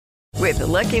With the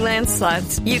Lucky Land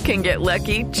Slots, you can get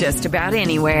lucky just about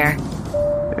anywhere.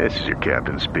 This is your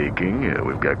captain speaking.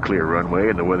 We've got clear runway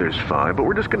and the weather's fine, but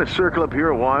we're just going to circle up here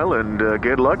a while and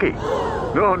get lucky.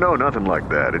 No, nothing like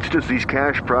that. It's just these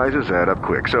cash prizes add up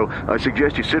quick. So I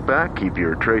suggest you sit back, keep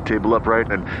your tray table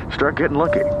upright, and start getting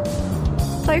lucky.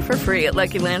 Play for free at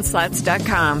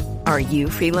LuckyLandSlots.com. Are you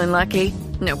feeling lucky?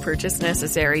 No purchase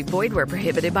necessary. Void where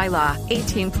prohibited by law.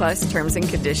 18+ terms and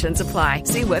conditions apply.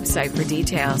 See website for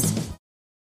details.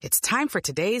 It's time for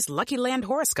today's Lucky Land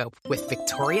horoscope with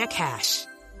Victoria Cash.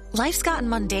 Life's gotten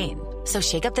mundane, so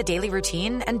shake up the daily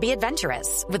routine and be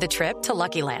adventurous with a trip to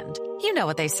Lucky Land. You know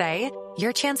what they say.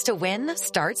 Your chance to win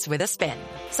starts with a spin.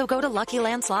 So go to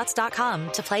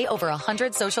LuckyLandSlots.com to play over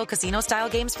 100 social casino-style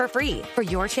games for free for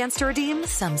your chance to redeem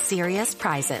some serious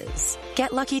prizes.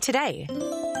 Get lucky today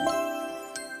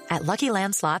at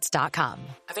LuckyLandSlots.com.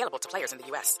 Available to players in the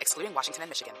U.S., excluding Washington and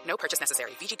Michigan. No purchase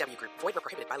necessary. VGW Group. Void where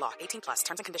prohibited by law. 18+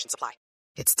 terms and conditions apply.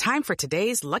 It's time for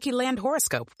today's Lucky Land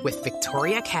horoscope with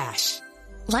Victoria Cash.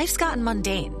 Life's gotten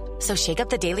mundane, so shake up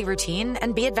the daily routine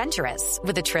and be adventurous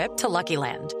with a trip to Lucky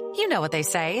Land. You know what they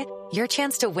say. Your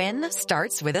chance to win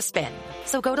starts with a spin.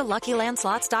 So go to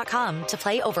LuckyLandSlots.com to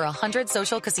play over 100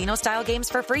 social casino-style games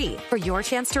for free for your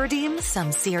chance to redeem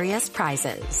some serious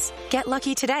prizes. Get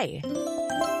lucky today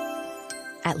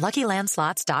at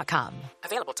LuckyLandSlots.com.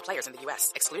 Available to players in the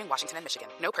U.S., excluding Washington and Michigan.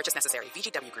 No purchase necessary.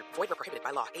 VGW Group. Void where prohibited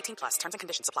by law. 18+ terms and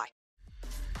conditions apply.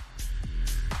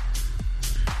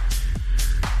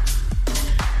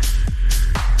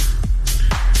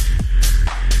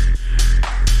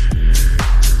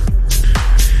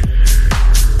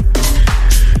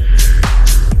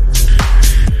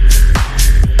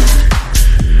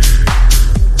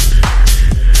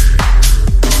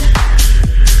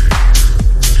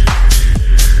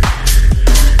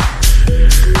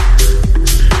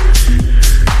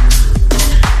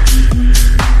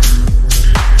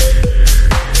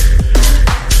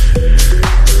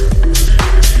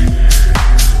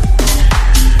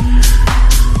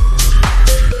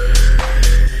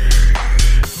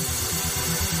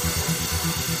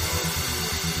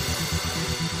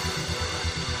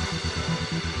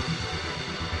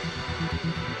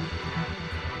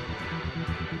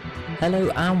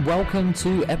 Hello and welcome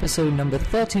to episode number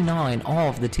 39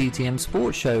 of the TTM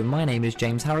Sports Show. My name is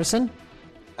James Harrison.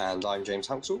 And I'm James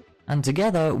Hansel. And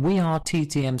together we are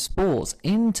TTM Sports.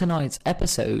 In tonight's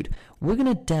episode, we're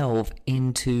going to delve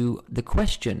into the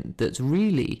question that's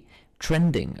really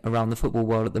trending around the football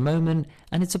world at the moment,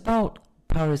 and it's about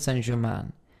Paris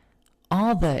Saint-Germain.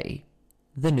 Are they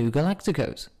the new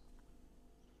Galacticos?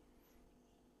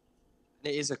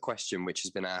 It is a question which has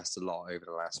been asked a lot over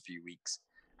the last few weeks.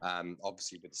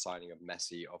 Obviously, with the signing of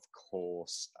Messi, of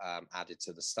course, added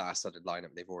to the star-studded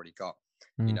lineup they've already got.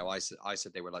 You know, I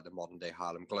said they were like the modern-day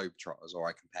Harlem Globetrotters, or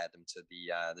I compared them to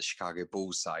the Chicago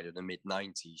Bulls side of the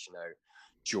mid-90s. You know,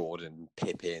 Jordan,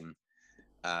 Pippen,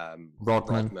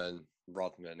 Rodman,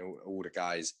 all the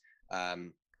guys.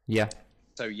 Yeah.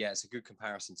 So yeah, it's a good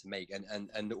comparison to make,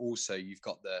 and also you've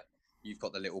got the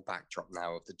little backdrop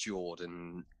now of the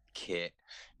Jordan kit,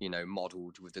 you know,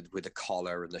 modelled with the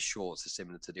collar, and the shorts are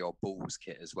similar to the old Bulls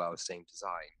kit as well, same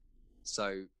design.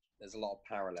 So there's a lot of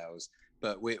parallels.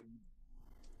 But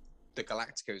the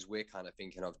Galacticos we're kind of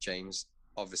thinking of, James,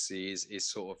 obviously is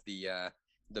sort of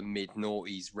the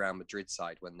mid-noughties Real Madrid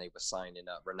side when they were signing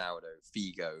up Ronaldo,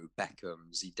 Figo,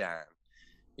 Beckham, Zidane.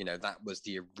 You know, that was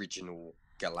the original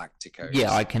Galacticos.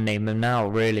 Yeah, I can name them now,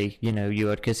 really. You know, you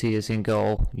had Casillas in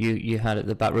goal. You had at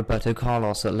the back Roberto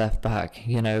Carlos at left back.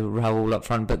 You know, Raul up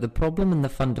front. But the problem and the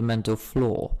fundamental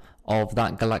flaw of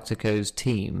that Galacticos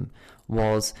team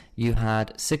was you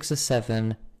had 6 or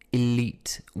 7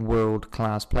 elite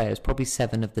world-class players, probably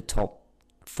 7 of the top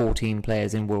 14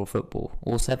 players in world football,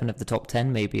 or 7 of the top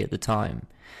 10 maybe at the time.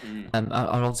 And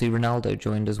obviously Ronaldo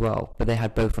joined as well, but they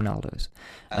had both Ronaldos.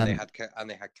 And they had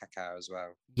Kaká as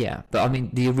well. Yeah, but I mean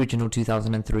the original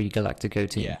 2003 Galactico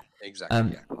team. Yeah,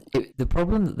 exactly. The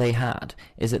problem that they had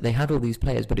is that they had all these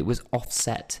players, but it was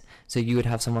offset. So you would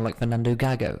have someone like Fernando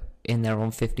Gago in there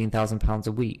on £15,000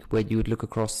 a week, where you would look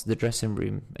across the dressing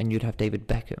room and you'd have David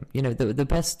Beckham. You know, the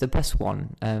best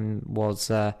one was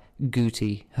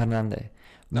Guti Hernandez.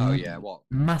 Oh yeah, what?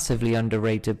 Massively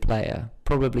underrated player,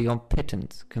 probably on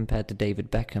pittance compared to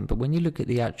David Beckham. But when you look at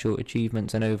the actual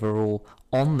achievements and overall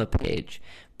on the pitch,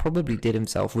 probably did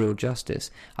himself real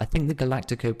justice. I think the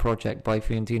Galactico project by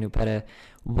Florentino Perez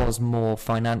was more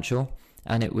financial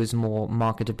and it was more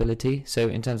marketability. So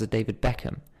in terms of David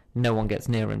Beckham, no one gets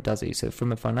near him, does he? So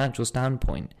from a financial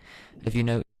standpoint, if you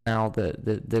know, now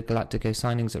the Galactico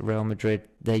signings at Real Madrid,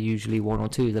 they're usually one or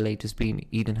two, the latest being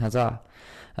Eden Hazard.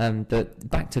 But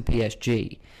back to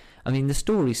PSG. I mean, the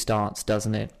story starts,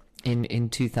 doesn't it, in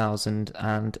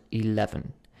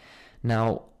 2011.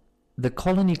 Now, the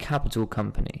Colony Capital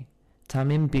Company,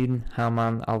 Tamim bin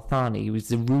Hamad Al Thani, who was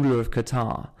the ruler of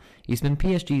Qatar, he's been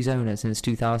PSG's owner since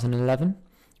 2011,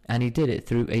 and he did it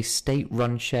through a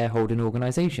state-run shareholding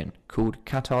organisation called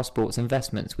Qatar Sports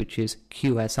Investments, which is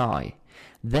QSI.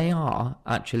 They are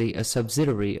actually a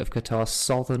subsidiary of Qatar's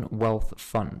Sovereign Wealth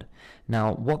Fund.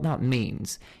 Now, what that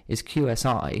means is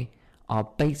QSI are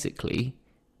basically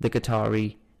the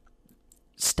Qatari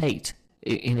state,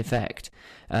 in effect.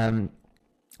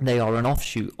 They are an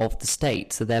offshoot of the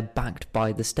state, so they're backed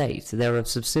by the state. So they're a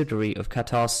subsidiary of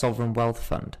Qatar's Sovereign Wealth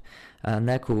Fund, and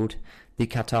they're called the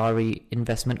Qatari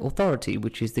Investment Authority,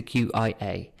 which is the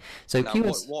QIA. So now,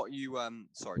 what you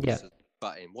sorry, yeah. Just to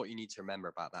butt in, what you need to remember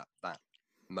about that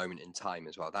moment in time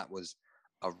as well, that was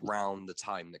around the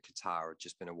time that Qatar had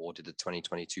just been awarded the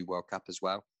 2022 World Cup as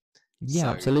well. Yeah, so,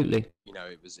 absolutely. You know,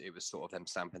 it was sort of them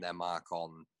stamping their mark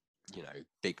on, you know,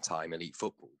 big time elite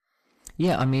football.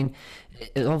 Yeah, I mean,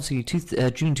 obviously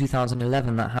June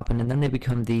 2011 that happened, and then they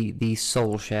become the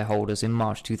sole shareholders in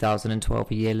March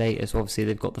 2012, a year later. So obviously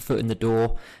they've got the foot in the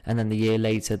door, and then the year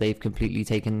later they've completely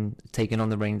taken on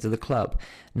the reins of the club.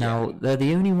 Now, they're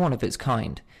the only one of its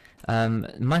kind.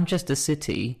 Manchester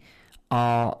City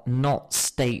are not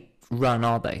state-run,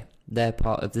 are they? They're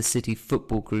part of the City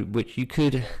Football Group, which you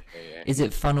could... Is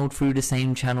it funneled through the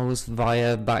same channels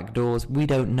via back doors? We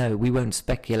don't know. We won't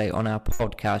speculate on our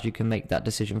podcast. You can make that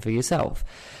decision for yourself.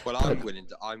 Well, I'm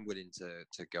willing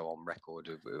to go on record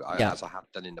as I have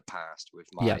done in the past with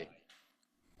my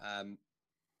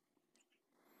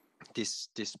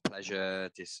displeasure,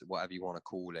 whatever you want to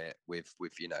call it, with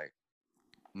you know,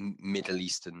 Middle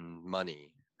Eastern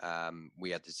money. We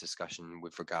had this discussion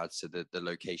with regards to the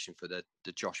location for the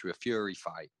Joshua Fury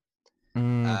fight.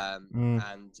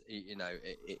 And you know,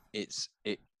 it's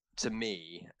to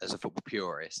me as a football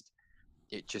purist,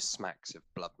 it just smacks of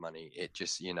blood money. It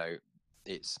just, you know,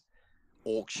 it's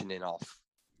auctioning off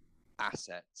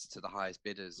assets to the highest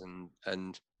bidders, and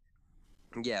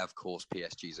yeah, of course,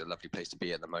 PSG is a lovely place to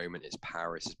be at the moment. It's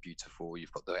Paris, it's beautiful.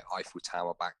 You've got the Eiffel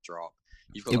Tower backdrop.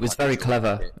 It was very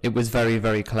clever. It was very,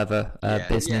 very clever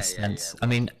business sense. I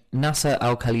mean, Nasser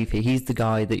Al Khalifi, he's the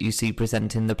guy that you see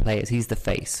presenting the players. He's the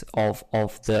face of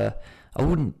the.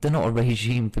 They're not a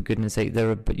regime, for goodness sake.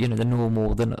 They're the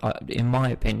normal. In my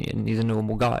opinion, he's a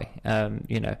normal guy.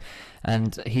 You know,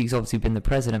 and he's obviously been the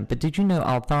president. But did you know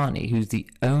Al Thani, who's the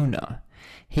owner?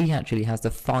 He actually has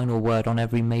the final word on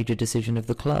every major decision of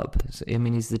the club. I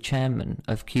mean, he's the chairman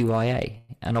of QIA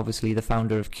and obviously the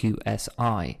founder of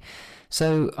QSI.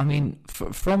 So, I mean,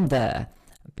 from there,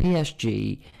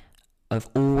 PSG have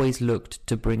always looked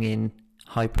to bring in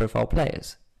high-profile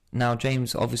players. Now,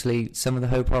 James, obviously, some of the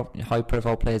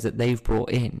high-profile players that they've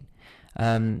brought in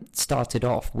started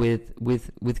off with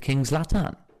King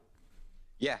Zlatan.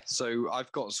 Yeah, so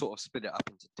I've got to sort of split it up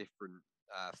into different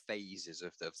phases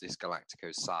of this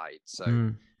Galacticos side.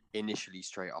 So initially,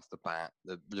 straight off the bat,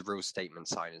 the real statement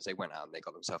signings, they went out and they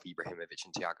got themselves Ibrahimovic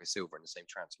and Thiago Silva in the same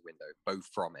transfer window, both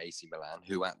from AC Milan,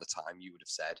 who at the time you would have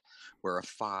said were a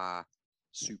far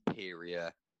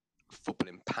superior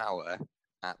footballing power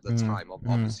at the time.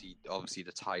 Obviously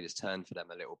the tide has turned for them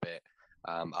a little bit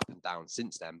up and down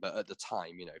since then, but at the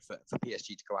time, you know, for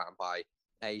PSG to go out and buy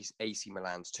AC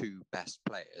Milan's two best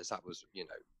players, that was, you know,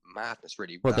 madness,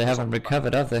 really. Well, they haven't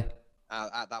recovered, have they?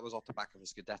 That was off the back of a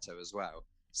Scudetto as well.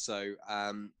 So,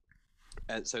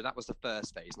 so that was the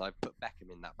first phase, and I put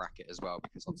Beckham in that bracket as well,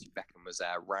 because obviously Beckham was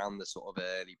there around the sort of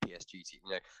early PSG team.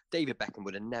 You know, David Beckham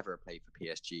would have never played for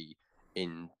PSG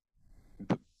in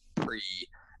pre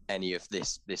any of any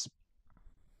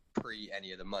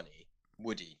of the money,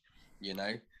 would he? You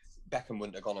know, Beckham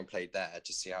wouldn't have gone and played there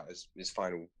to see out his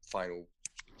final,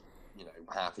 you know,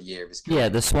 half a year of his career. Yeah,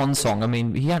 the swan song. I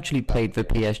mean, he actually played for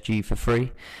PSG for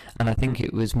free, and I think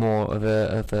it was more of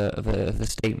a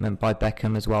statement by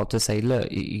Beckham as well to say, look,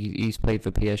 he's played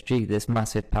for PSG, this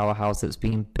massive powerhouse that's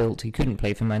been built. He couldn't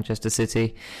play for Manchester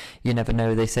City. You never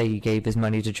know. They say he gave his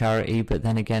money to charity, but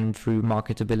then again, through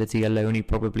marketability alone, he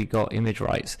probably got image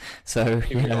rights. So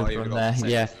you know, from there,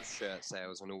 shirt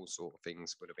sales and all sort of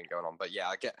things would have been going on. But yeah,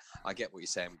 I get what you're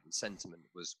saying. The sentiment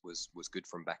was good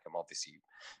from Beckham, obviously.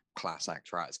 Class act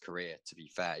throughout his career, to be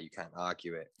fair, you can't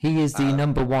argue it. He is the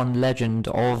number one legend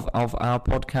of our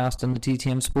podcast and the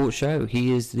TTM Sports Show.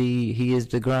 He is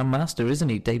the Grand Master, isn't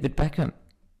he, David Beckham?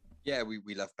 Yeah,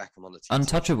 we love Beckham on the team.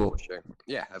 Untouchable.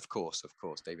 Yeah, of course,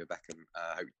 David Beckham.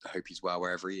 Hope he's well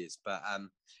wherever he is. But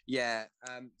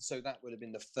so that would have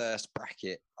been the first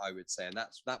bracket, I would say, and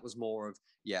that was more of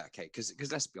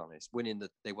because let's be honest,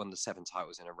 they won the 7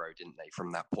 titles in a row, didn't they?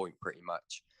 From that point, pretty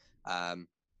much,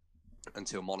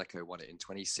 until Monaco won it in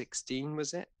 2016,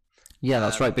 was it? Yeah,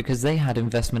 that's right, because they had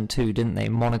investment too, didn't they?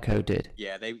 Monaco did.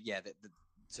 Yeah,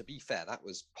 to be fair, that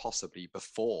was possibly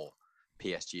before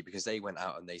PSG, because they went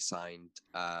out and they signed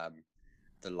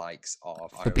the likes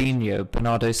of Fabinho,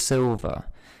 Bernardo Silva.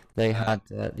 They had,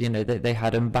 they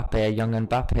had Mbappe, a young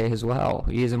Mbappe as well.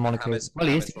 He is a Monaco. He's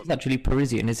actually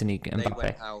Parisian, isn't he? Mbappe. They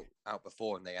went out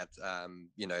before, and they had,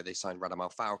 they signed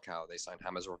Radamel Falcao. They signed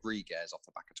James Rodriguez off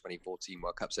the back of 2014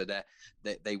 World Cup. So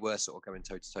they were sort of going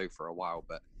toe to toe for a while,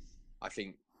 but I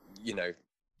think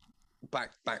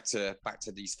back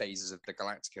to these phases of the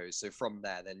Galacticos. So from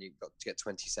there, then you've got to get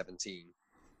 2017,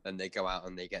 and they go out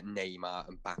and they get Neymar,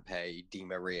 Mbappe, Di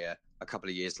Maria. A couple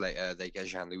of years later, they get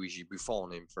Gianluigi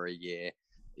Buffon in for a year.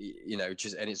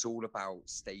 And it's all about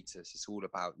status. It's all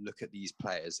about, look at these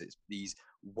players. It's these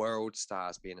world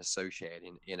stars being associated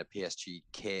in a PSG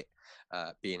kit,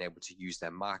 being able to use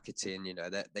their marketing.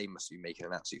 They must be making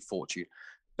an absolute fortune.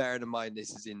 Bearing in mind,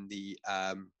 this is in the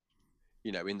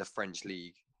in the French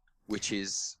league, which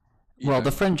is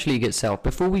the French league itself.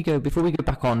 Before we go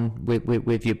back on with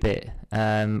your bit,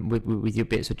 with your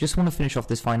bit, so just want to finish off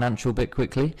this financial bit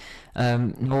quickly.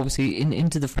 Obviously,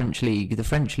 into the French league. The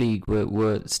French league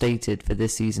were stated for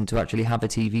this season to actually have a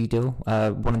TV deal,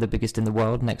 one of the biggest in the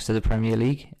world, next to the Premier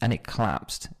League, and it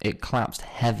collapsed. It collapsed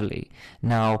heavily.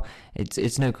 Now,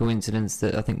 it's no coincidence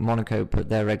that I think Monaco put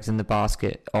their eggs in the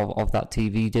basket of that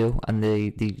TV deal, and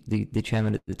the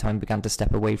chairman at the time began to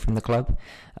step away from the club.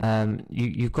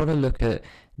 You've got to look at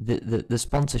the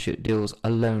sponsorship deals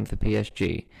alone for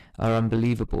PSG are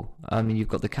unbelievable. I mean, you've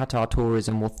got the Qatar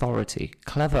Tourism Authority,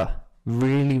 clever,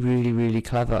 really, really, really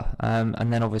clever.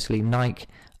 And then obviously Nike,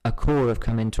 Accor have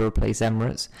come in to replace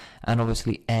Emirates, and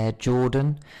obviously Air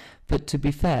Jordan. But to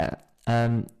be fair,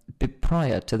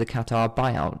 prior to the Qatar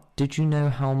buyout, did you know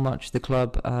how much the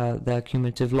club their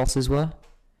cumulative losses were?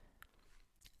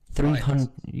 300.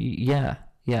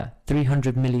 Yeah,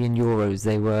 300 million euros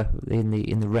they were in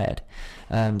the red.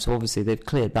 So obviously they've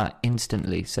cleared that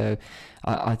instantly. So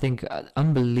I think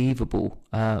unbelievable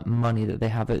money that they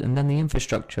have. And then the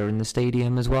infrastructure in the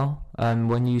stadium as well.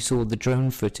 When you saw the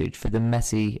drone footage for the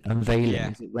Messi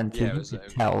unveiling, it went through, you could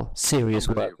tell serious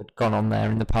work had gone on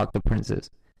there in the Parc des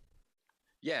Princes.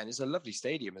 Yeah, and it's a lovely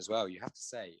stadium as well, you have to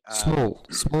say. Small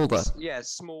though. Yeah,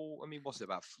 small. I mean, what's it,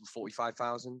 about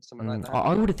 45,000, something like that?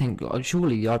 I would have think,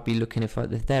 surely I'd be looking if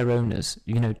their owners,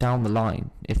 down the line,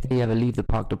 if they ever leave the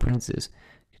Parc des Princes,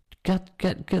 get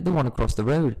the one across the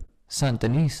road,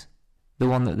 Saint-Denis, the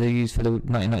one that they used for the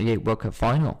 1998 World Cup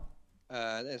final.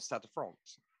 Stade de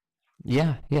France.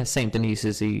 Yeah, Saint Denis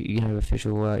is the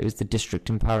official. It was the district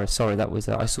in Paris. Sorry, that was.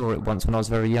 I saw it once when I was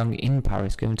very young in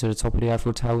Paris, going to the top of the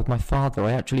Eiffel Tower with my father.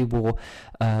 I actually wore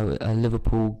a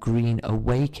Liverpool green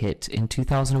away kit in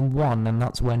 2001, and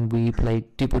that's when we played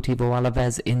Deportivo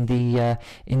Alavés in the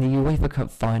UEFA Cup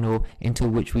final, into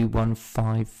which we won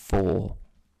 5-4.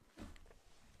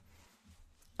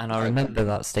 And I remember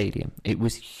that stadium. It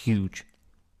was huge.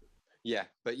 Yeah,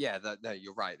 but no,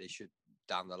 you're right. They should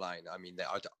down the line. I mean,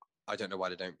 I don't know why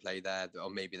they don't play there, or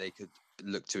maybe they could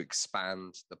look to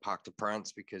expand the Parc des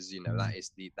Princes, because that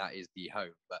is the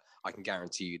home. But I can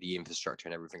guarantee you the infrastructure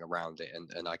and everything around it,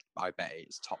 and I bet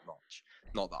it's top notch.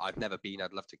 Not that I've never been,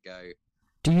 I'd love to go.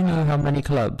 Do you know how many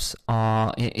clubs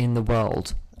are in the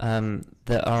world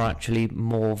that are actually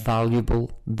more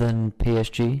valuable than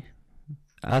PSG?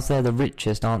 As they're the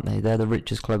richest, aren't they? They're the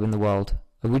richest club in the world.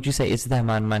 Would you say it's them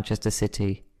and Manchester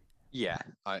City? Yeah,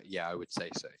 I would say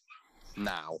so.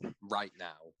 Right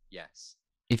now, yes.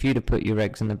 If you'd have put your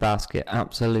eggs in the basket,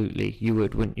 absolutely, you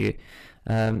would, wouldn't you?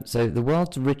 So the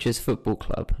world's richest football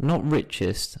club, not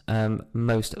richest,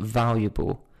 most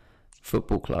valuable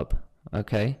football club,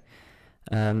 okay,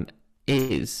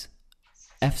 is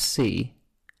FC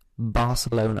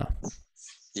Barcelona.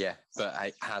 Yeah,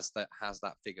 but has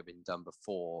that figure been done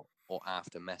before or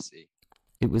after Messi?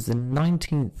 It was the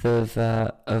 19th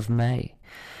of May.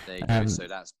 There you go. So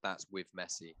that's with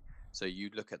Messi. So you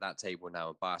look at that table now,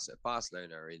 and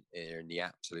Barcelona are in the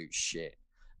absolute shit.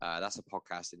 That's a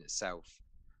podcast in itself.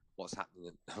 What's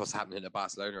happening at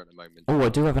Barcelona at the moment? Oh, I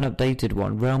do have an updated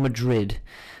one. Real Madrid,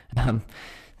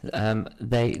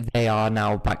 they are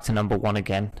now back to number one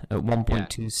again at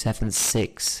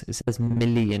 1.276. It says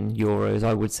million euros.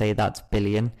 I would say that's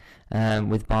billion.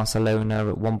 With Barcelona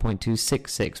at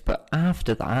 1.266. But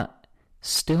after that,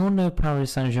 still no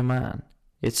Paris Saint-Germain.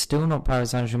 It's still not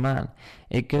Paris Saint-Germain.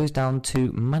 It goes down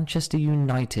to Manchester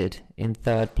United in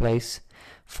 3rd place,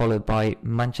 followed by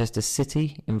Manchester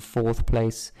City in 4th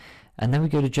place. And then we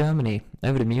go to Germany,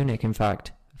 over to Munich, in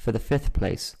fact, for the 5th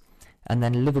place. And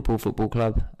then Liverpool Football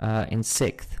Club in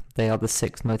 6th. They are the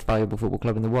 6th most valuable football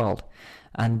club in the world.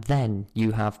 And then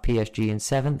you have PSG in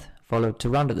 7th, followed to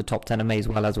round at the top 10, and may as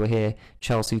well, as we're here,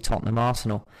 Chelsea, Tottenham,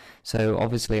 Arsenal. So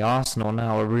obviously Arsenal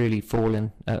now are really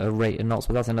falling at a rate of knots,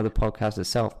 but that's another podcast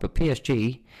itself. But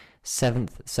PSG,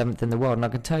 7th in the world. And I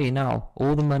can tell you now,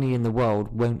 all the money in the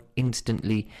world won't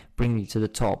instantly bring you to the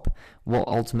top. What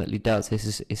ultimately does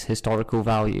is historical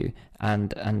value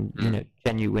and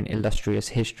genuine illustrious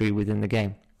history within the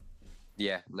game.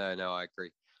 Yeah, no, I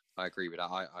agree. I agree with that.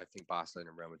 I think Barcelona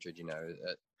and Real Madrid,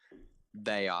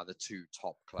 they are the 2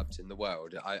 top clubs in the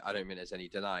world. I don't think there's any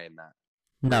denying that.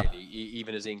 No. Really.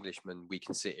 Even as Englishmen, we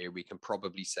can sit here, we can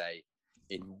probably say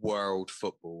in world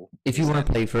football. If you want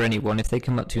to play for anyone, if they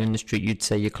come up to you in the street, you'd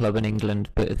say your club in England.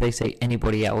 But if they say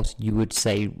anybody else, you would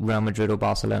say Real Madrid or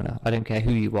Barcelona. I don't care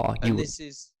who you are. This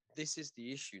is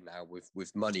the issue now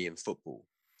with money in football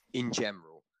in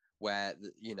general, where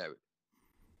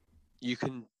you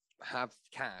can have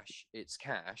cash, it's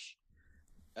cash,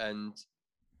 and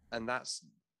that's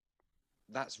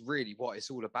really what it's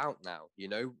all about now.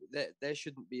 There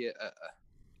shouldn't be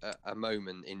a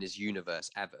moment in this universe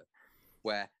ever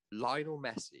where Lionel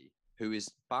Messi, who is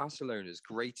Barcelona's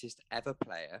greatest ever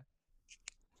player,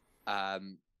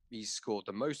 he's scored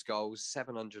the most goals,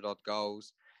 700 odd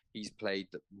goals. He's played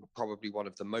probably one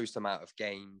of the most amount of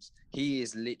games. He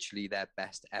is literally their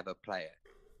best ever player,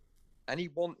 and he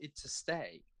wanted to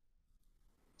stay.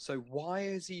 So why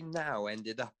has he now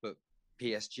ended up at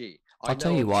PSG? I'll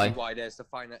tell you why. Why there's the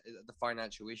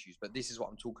financial issues, but this is what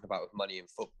I'm talking about with money in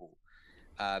football.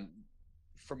 I'm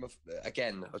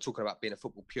talking about being a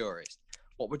football purist.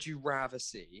 What would you rather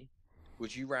see?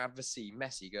 Would you rather see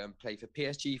Messi go and play for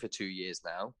PSG for 2 years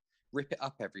now, rip it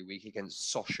up every week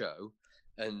against Sochaux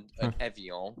and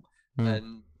Evian,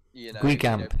 and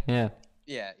Guingamp, yeah,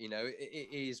 it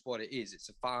is what it is. It's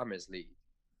a farmers' league.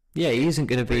 Yeah, he isn't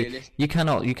going to be. You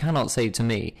cannot say to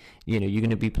me, you're going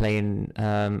to be playing.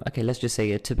 Okay, let's just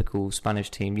say a typical Spanish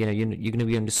team. You're going to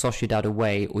be going to Sociedad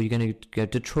away, or you're going to go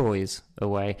to Troyes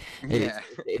away. Yeah.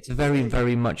 It's very,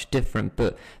 very much different.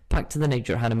 But back to the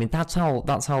nature at hand. I mean, that's how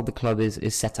the club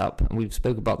is set up. And we've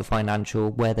spoke about the financial,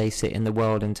 where they sit in the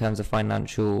world in terms of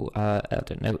financial.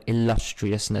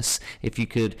 Illustriousness, if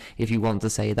you want to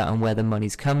say that, and where the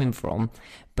money's coming from,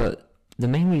 but. The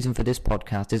main reason for this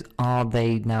podcast is, are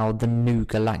they now the new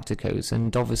Galacticos?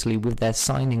 And obviously with their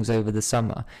signings over the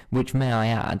summer, which may I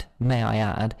add, they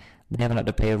haven't had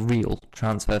to pay a real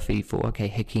transfer fee for. Okay,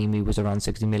 Hakimi was around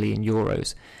 60 million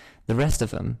euros. The rest of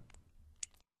them,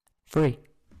 free.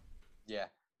 Yeah,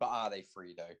 but are they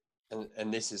free though?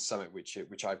 And this is something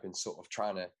which I've been sort of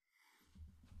trying to...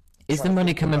 Is the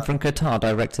money coming from Qatar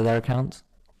direct to their accounts?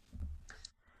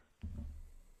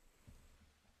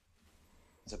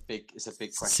 It's a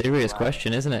big question. Serious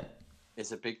question, isn't it?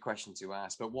 It's a big question to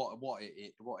ask. But what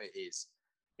it is,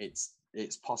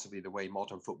 it's possibly the way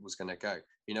modern football is going to go.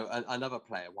 Another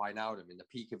player, Wijnaldum, in the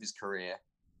peak of his career,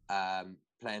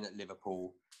 playing at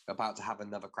Liverpool, about to have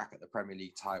another crack at the Premier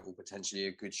League title, potentially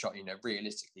a good shot.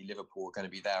 Realistically, Liverpool are going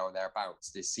to be there or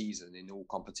thereabouts this season in all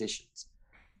competitions.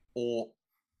 But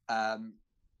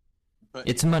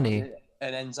it's money,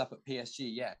 and ends up at PSG.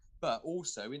 Yeah. But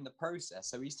also in the process,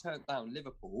 so he's turned down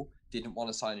Liverpool, didn't want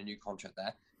to sign a new contract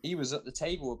there. He was at the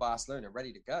table with Barcelona,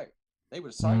 ready to go. They would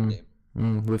have signed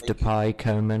him. With Depay,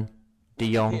 Koeman,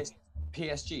 De Jong.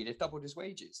 PSG, they've doubled his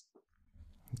wages.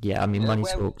 Yeah, I mean, money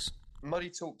talks.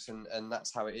 Money talks, and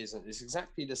that's how it is. And it's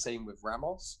exactly the same with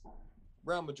Ramos.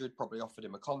 Real Madrid probably offered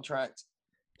him a contract.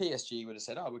 PSG would have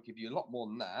said, we'll give you a lot more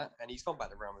than that. And he's gone back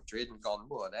to Real Madrid and gone,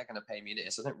 well, they're going to pay me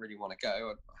this. I don't really want to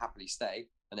go. I'd happily stay.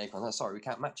 And they've gone, sorry, we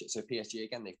can't match it. So PSG,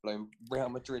 again, they've blown Real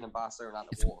Madrid and Barcelona out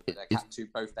of the water.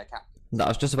 Both their captains. I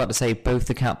was just about to say, both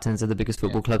the captains of the biggest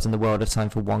football clubs in the world have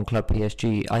signed for one club,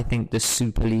 PSG. I think the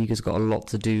Super League has got a lot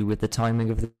to do with the timing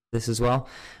of this as well.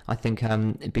 I think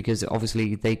because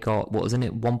obviously they got, what wasn't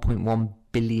it, £1.1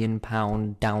 billion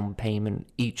down payment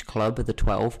each club of the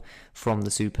 12 from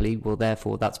the Super League. Well,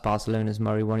 therefore, that's Barcelona's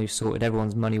money worries sorted.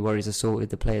 Everyone's money worries are sorted.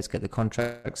 The players get the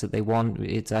contracts that they want.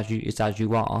 It's as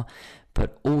you are.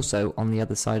 But also on the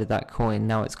other side of that coin,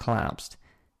 now it's collapsed.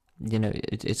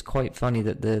 It's quite funny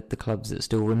that the clubs that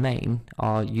still remain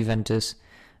are Juventus,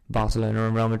 Barcelona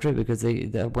and Real Madrid, because they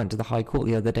went to the High Court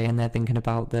the other day and they're thinking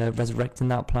about resurrecting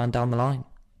that plan down the line.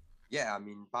 Yeah, I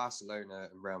mean, Barcelona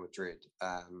and Real Madrid,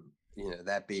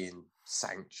 they're being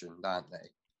sanctioned, aren't they,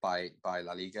 by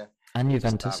La Liga? And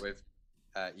Juventus.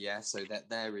 So that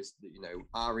there is,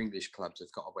 our English clubs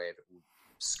have got away with it all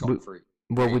scot-free.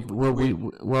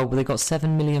 Well, they got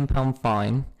 £7 million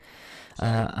fine.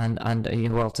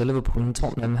 To Liverpool and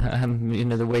Tottenham,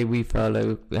 the way we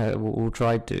furlough or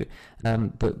tried to,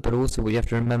 but also what you have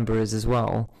to remember is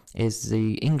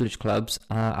the English clubs,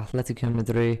 Atletico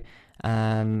Madrid,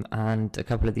 and a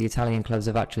couple of the Italian clubs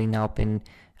have actually now been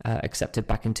accepted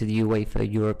back into the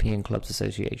UEFA European Clubs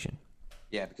Association.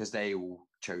 Yeah, because they all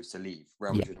chose to leave.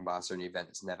 Real Madrid and Barcelona,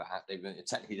 Juventus never had.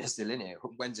 Technically, they're still in it.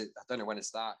 When's it? I don't know when it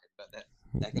started, but they're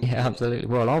yeah, absolutely.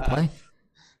 Well, I'll play.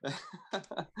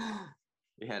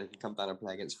 Yeah, they can come down and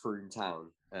play against Froome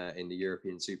Town in the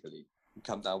European Super League.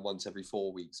 Come down once every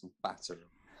 4 weeks and batter them.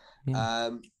 Yeah.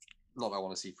 Not that I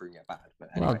want to see Froome get battered, but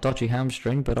anyway. Well, dodgy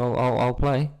hamstring, but I'll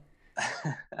play.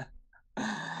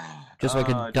 Just so I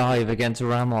could dive against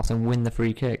Ramos and win the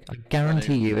free kick. I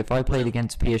guarantee you, if I played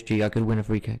against PSG, I could win a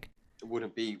free kick. It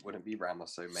wouldn't be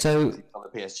Ramos on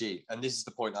the PSG, and this is the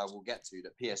point I will get to.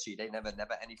 That PSG, they never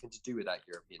anything to do with that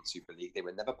European Super League. They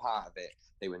were never part of it.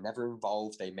 They were never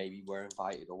involved. They maybe were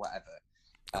invited or whatever.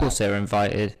 Of course, they were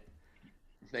invited.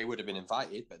 They would have been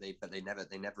invited, but they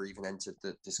never even entered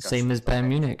the discussion. Same as Bayern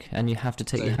Munich, and you have to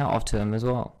take your hat off to them as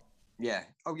well. Yeah.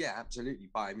 Oh yeah, absolutely.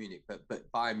 Bayern Munich, but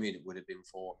Bayern Munich would have been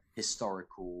for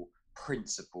historical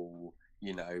principle.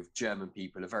 German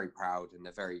people are very proud and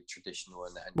they're very traditional.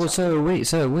 And so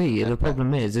are we. Yeah, the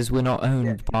problem is we're not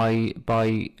owned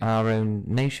by our own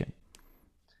nation.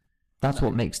 That's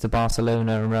what makes the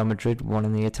Barcelona and Real Madrid one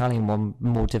and the Italian one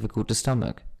more difficult to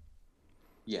stomach.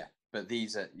 Yeah, but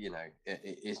these are,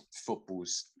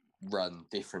 football's run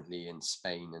differently in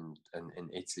Spain and in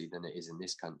Italy than it is in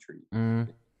this country.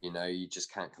 You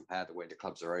just can't compare the way the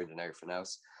clubs are owned and everything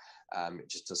else. It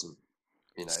just doesn't.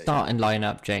 Starting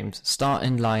lineup, James.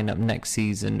 Starting lineup next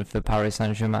season for Paris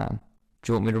Saint-Germain.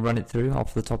 Do you want me to run it through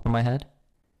off the top of my head?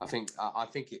 I think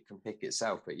it can pick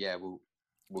itself, but yeah, we'll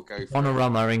go for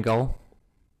Donnarumma in goal.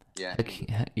 Yeah.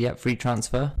 Yeah, free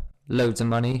transfer. Loads of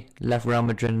money. Left Real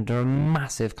Madrid under a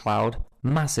massive cloud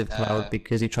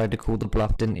because he tried to call the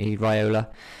bluff, didn't he, Raiola?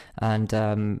 And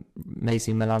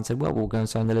AC Milan said, well, we'll go and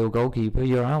sign the little goalkeeper,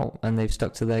 you're out. And they've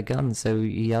stuck to their guns, so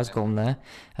he has gone there.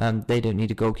 They don't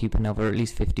need a goalkeeper now for at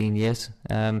least 15 years.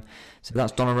 So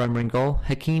that's Donnarumma in goal.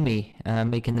 Hakimi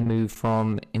making the move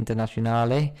from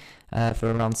Internazionale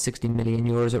for around 60 million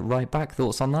euros at right back.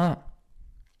 Thoughts on that?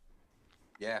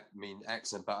 Yeah, I mean,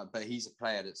 excellent. But he's a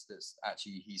player that's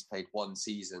actually, he's played one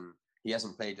season. He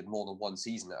hasn't played more than one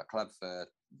season at a club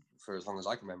for as long as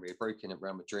I can remember. He broke in at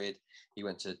Real Madrid. He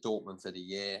went to Dortmund for the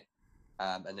year,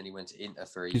 and then he went to Inter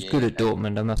for a year. He was good at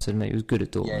Dortmund, I must admit. He was good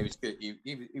at Dortmund. Yeah,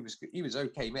 he was good. He was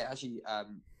okay, mate. Actually, I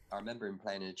remember him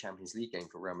playing in a Champions League game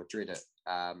for Real Madrid at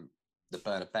the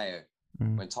Bernabeu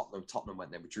when Tottenham went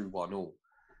there. We drew 1-1.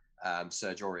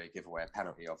 Sergio Aurier gave away a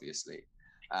penalty, obviously.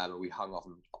 We hung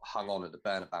on at the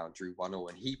Bernabeu and drew 1-1,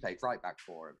 and he played right back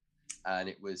for him. And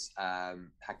it was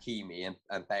Hakimi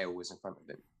and Bale was in front of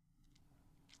him.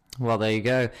 Well, there you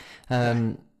go.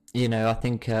 I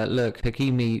think,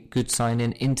 Hakimi, good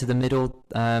signing into the middle.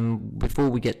 Before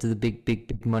we get to the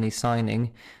big money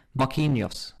signing,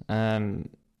 Marquinhos,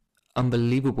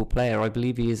 unbelievable player. I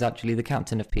believe he is actually the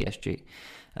captain of PSG.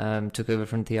 Took over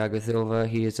from Thiago Silva.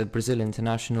 He is a Brazil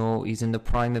international. He's in the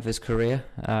prime of his career.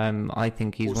 I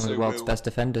think he's one of the world's best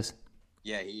defenders.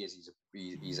 Yeah, he is.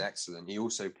 He's excellent. He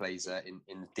also plays in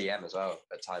the DM as well.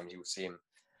 At times, you'll see him.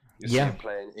 See him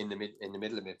playing in the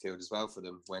middle of midfield as well for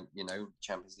them when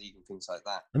Champions League and things like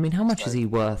that. I mean, how much is he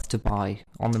worth to buy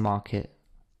on the market?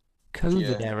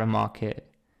 COVID era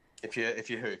market. If you're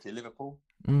Liverpool.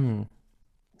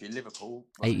 If you're Liverpool,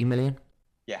 80 million.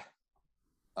 Yeah,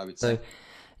 I would say. So,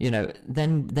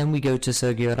 then we go to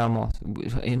Sergio Ramos.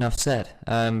 Enough said.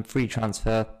 Free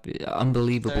transfer,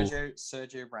 unbelievable.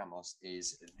 Sergio Ramos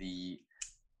is the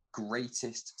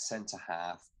greatest centre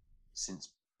half since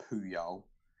Puyol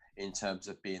in terms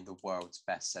of being the world's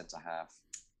best centre half.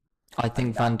 I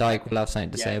think Van Dijk will have something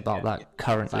to say about that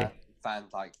currently. Van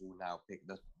Dijk will now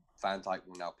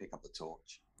pick up the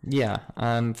torch. Yeah.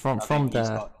 From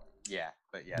the.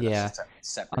 That's a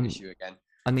separate issue again.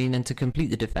 I mean, and to complete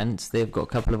the defence, they've got a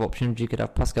couple of options. You could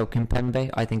have Pascal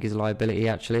Kimpembe. I think he's a liability,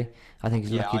 actually. I think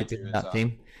he's lucky to be in that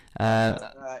team.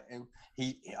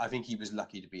 I think he was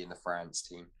lucky to be in the France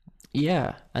team.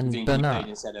 Yeah, and Bernat. He played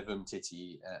instead of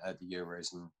Umtiti at the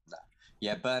Euros. And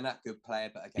yeah, Bernat, good player.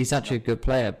 But again, he's actually a good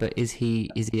player, but is he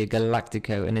a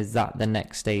Galactico? And is that the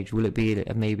next stage? Will it be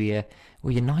maybe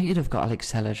well, United have got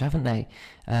Alex Telles, haven't they?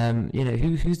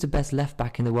 Who's the best left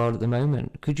back in the world at the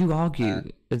moment? Could you argue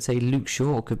and say Luke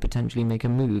Shaw could potentially make a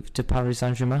move to Paris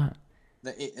Saint-Germain?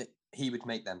 He would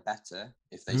make them better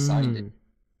if they signed him.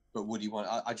 But would he want?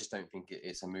 I just don't think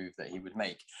it's a move that he would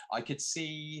make. I could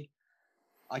see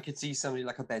somebody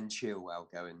like a Ben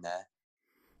Chilwell going there.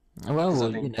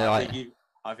 Well,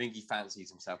 I think he fancies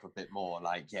himself a bit more.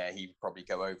 Like, yeah, he'd probably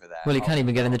go over there. Well, he can't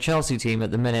even get in the Chelsea team at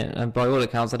the minute, and by all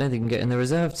accounts, I don't think he can get in the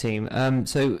reserve team.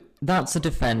 So that's a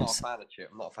defence. I'm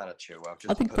not a fan of Chilwell.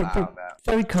 I think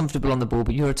very comfortable on the ball,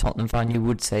 but you're a Tottenham fan, you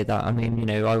would say that. I mean,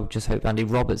 I would just hope Andy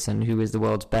Robertson, who is the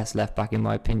world's best left back in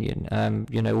my opinion,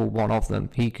 or one of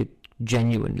them, he could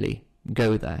genuinely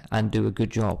go there and do a good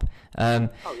job. Yeah,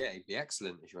 he'd be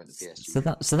excellent if you went to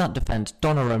PSG. So that defence,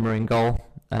 Donnarumma in goal,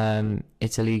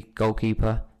 Italy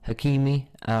goalkeeper, Hakimi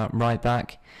right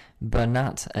back,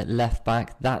 Bernat at left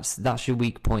back. That's your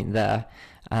weak point there,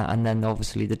 and then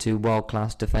obviously the two world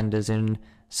class defenders in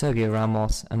Sergio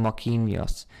Ramos and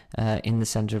Marquinhos in the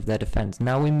centre of their defence.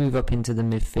 Now we move up into the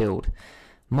midfield.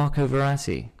 Marco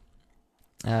Verratti,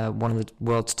 one of the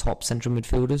world's top central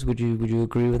midfielders. Would you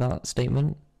agree with that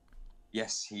statement?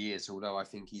 Yes, he is. Although I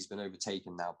think he's been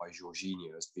overtaken now by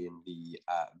Jorginho as being the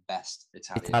best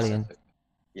Italian.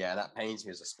 Yeah, that pains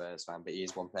me as a Spurs fan, but he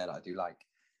is one player that I do like.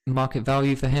 Market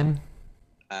value for him?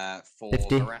 For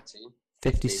 50, Verratti?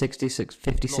 50,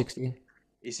 60.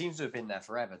 He seems to have been there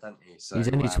forever, doesn't he? So, he's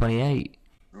only 28.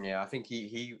 Yeah, I think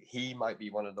he might be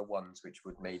one of the ones which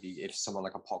would maybe, if someone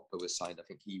like a Pogba was signed, I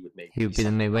think he would maybe... He would be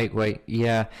the midweight,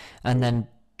 yeah. And then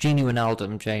Gini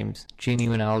Wijnaldum, James. Gini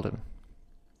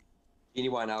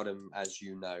Wijnaldum, as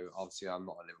you know, obviously I'm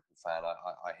not a Liverpool fan.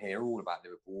 I hear all about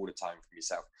Liverpool all the time from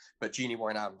yourself. But Gini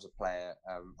Wijnaldum's a player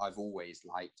I've always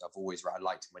liked. I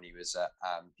liked him when he was at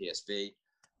PSV.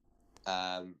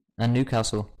 And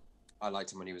Newcastle. I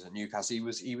liked him when he was at Newcastle.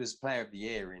 He was Player of the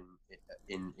Year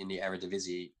in the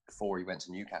Eredivisie before he went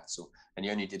to Newcastle, and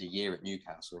he only did a year at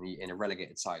Newcastle. And in a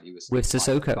relegated side, he was with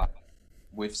Sissoko.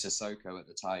 With Sissoko at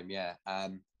the time, yeah.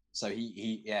 So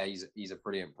he's a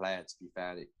brilliant player. To be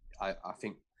fair, I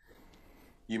think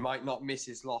you might not miss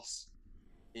his loss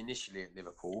initially at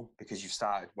Liverpool because you've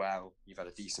started well. You've had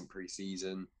a decent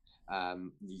pre-season.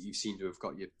 You seem to have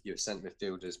got your centre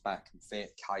midfielders back and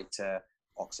fit. Keita,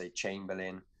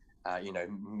 Oxlade-Chamberlain.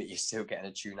 You're still getting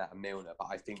a tune out of Milner. But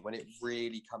I think when it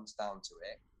really comes down to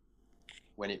it,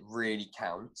 when it really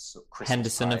counts,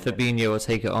 Henderson and Fabinho will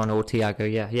take it on, or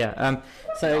Thiago. Yeah.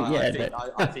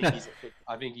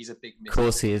 I think he's a big miss. Of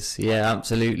course he is. Yeah,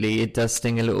 absolutely. It does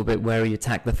sting a little bit where he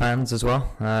attacked the fans as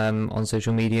well on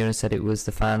social media and said it was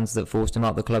the fans that forced him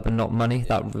out the club and not money.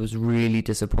 That was really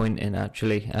disappointing,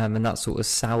 actually, and that sort of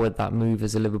soured that move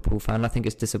as a Liverpool fan. I think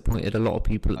it's disappointed a lot of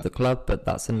people at the club, but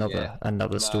that's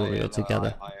another story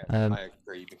altogether. I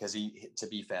agree, because to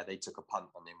be fair, they took a punt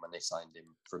on him when they signed him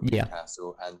from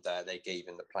Newcastle, and they gave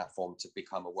him the platform to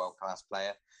become a world-class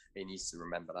player. He needs to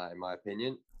remember that, in my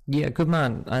opinion. Yeah, good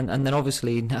man. And then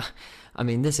obviously, I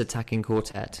mean, this attacking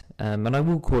quartet, and I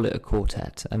will call it a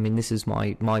quartet. I mean, this is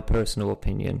my personal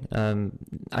opinion.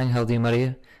 Angel Di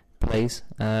Maria plays.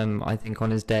 I think on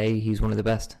his day, he's one of the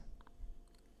best.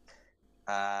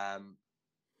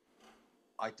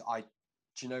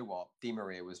 Do you know what? Di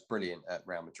Maria was brilliant at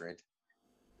Real Madrid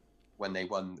when they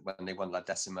won La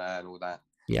Decima and all that.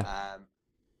 Yeah.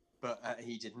 But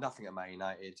he did nothing at Man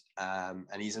United, and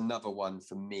he's another one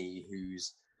for me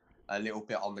who's a little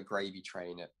bit on the gravy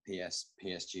train at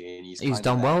PSG, and he's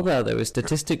done well there. Though his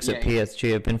statistics at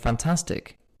PSG have been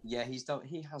fantastic. Yeah, he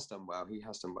has done well.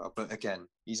 But again,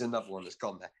 he's another one that's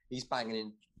gone there. He's banging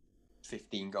in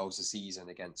 15 goals a season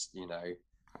against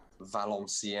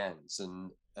Valenciennes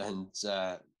and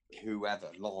whoever,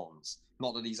 Lens.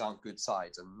 Not that these aren't good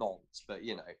sides, and Nantes, but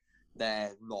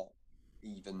they're not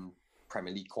even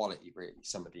Premier League quality, really.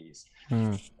 Some of these,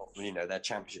 they're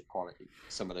Championship quality.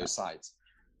 Some of those sides.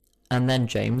 And then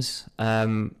James,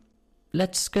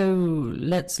 let's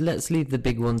leave the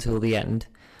big one till the end,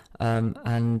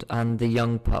 and the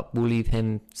young pup, we'll leave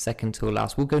him second till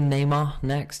last. We'll go Neymar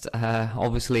next.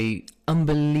 Obviously,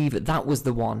 unbelievable. That was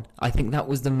the one. I think that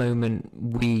was the moment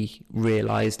we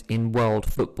realised in world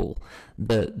football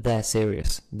that they're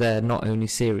serious. They're not only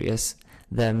serious,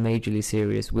 they're majorly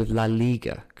serious, with La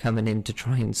Liga coming in to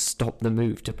try and stop the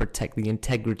move to protect the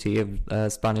integrity of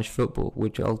Spanish football,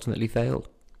 which ultimately failed.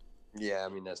 Yeah, I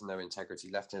mean, there's no integrity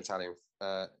left in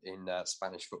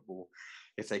Spanish football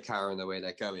if they carry on the way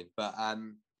they're going. But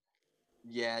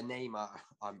Neymar,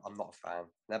 I'm not a fan.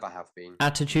 Never have been.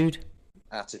 Attitude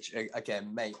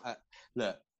again, mate.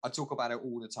 Look, I talk about it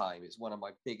all the time. It's one of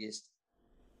my biggest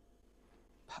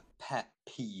pet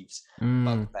peeves,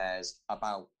 bugbears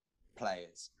about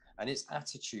players, and it's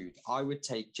attitude. I would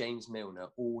take James Milner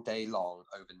all day long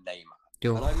over Neymar,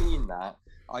 and I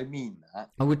mean that.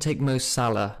 I would take Mo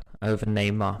Salah over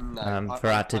Neymar for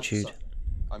attitude.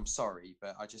 I'm sorry,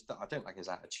 but I don't like his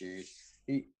attitude.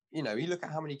 You look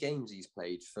at how many games he's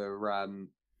played for.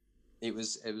 It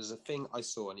was a thing I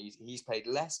saw, and he's played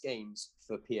less games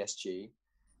for PSG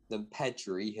than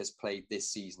Pedri has played this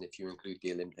season, if you include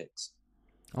the Olympics.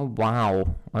 Oh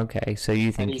wow! Okay, so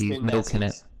you think he's milking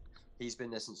it? He's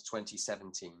been there since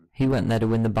 2017. He went there to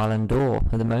win the Ballon d'Or.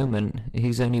 At the moment,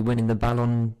 he's only winning the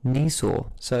Ballon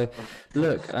d'Or. So,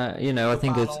 look, I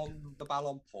think it's the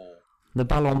Ballon d'Or. The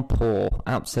Ballon d'Or,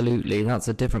 absolutely. That's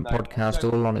a different podcast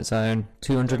all on its own.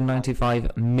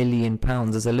 £295 million.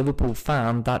 As a Liverpool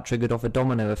fan, that triggered off a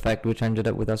domino effect, which ended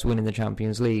up with us winning the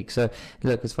Champions League. So,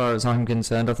 look, as far as I'm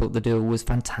concerned, I thought the deal was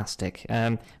fantastic.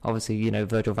 Obviously,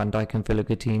 Virgil van Dijk and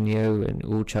Philippe Coutinho and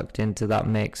all chucked into that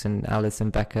mix, and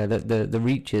Alisson Becker. The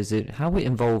reaches, how it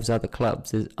involves other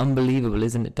clubs is unbelievable,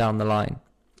 isn't it, down the line?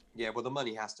 Yeah, well, the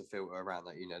money has to filter around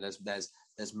that.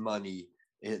 There's money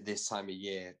this time of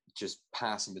year just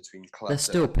passing between clubs. They're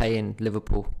still paying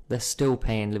Liverpool.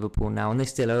 Now, and they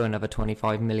still owe another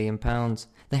 £25 million.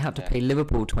 They had to pay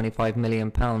Liverpool £25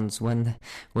 million when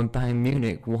Bayern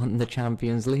Munich won the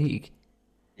Champions League.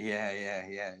 Yeah.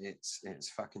 It's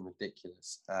fucking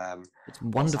ridiculous. It's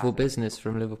wonderful business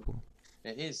from Liverpool.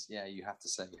 It is, yeah. You have to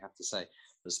say.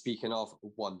 But speaking of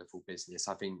wonderful business,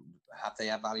 I think have they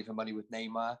had value for money with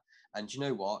Neymar? And you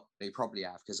know what? They probably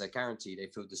have, because they're guaranteed they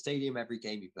filled the stadium every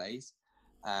game he plays.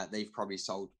 They've probably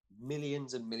sold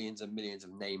millions and millions and millions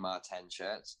of Neymar 10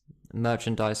 shirts.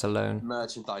 Merchandise alone.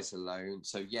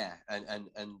 So yeah, and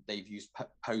they've used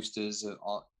posters,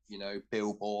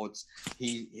 billboards.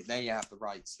 They have the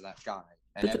rights to that guy.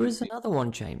 And but there is another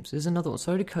one, James. There's another one.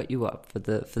 Sorry to cut you up for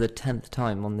the 10th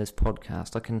time on this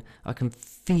podcast. I can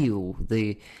feel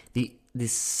the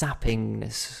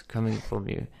sappingness coming from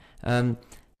you.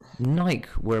 Nike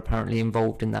were apparently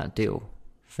involved in that deal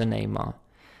for Neymar,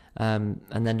 and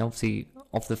then obviously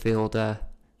off the field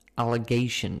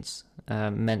allegations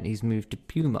meant he's moved to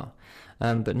Puma,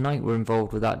 but Nike were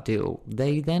involved with that deal.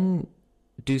 They then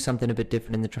do something a bit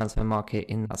different in the transfer market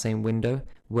in that same window,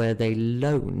 where they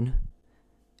loan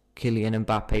Kylian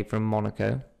Mbappe from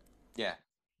Monaco,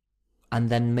 and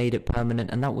then made it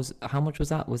permanent. And that was, how much was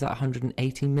that? Was that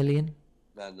 180 million?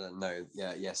 No,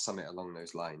 something along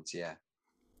those lines. Yeah.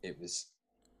 It was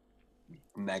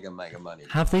mega money.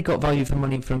 Have they got value for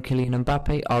money from Kylian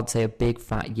Mbappe? I'd say a big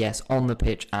fat yes, on the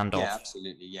pitch and off. Yeah,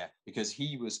 absolutely, yeah. Because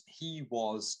he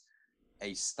was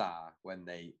a star when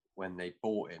they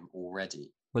bought him already.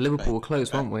 Well, Liverpool were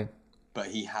close, weren't we? But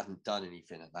he hadn't done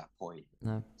anything at that point.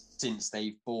 No. Since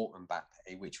they bought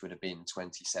Mbappe, which would have been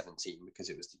 2017, because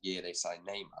it was the year they signed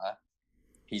Neymar,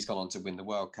 he's gone on to win the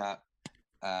World Cup.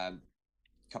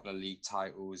 Couple of league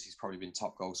titles. He's probably been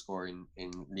top goal scorer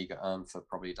in Ligue 1 for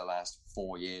probably the last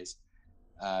 4 years.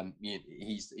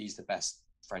 He's the best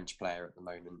French player at the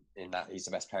moment. He's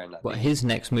the best player in that. But his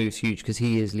next move's huge, because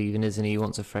he is leaving, isn't he? He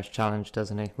wants a fresh challenge,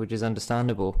 doesn't he? Which is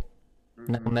understandable.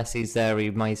 Now Messi's there.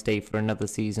 He might stay for another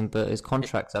season, but his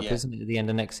contract's up, isn't it, at the end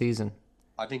of next season?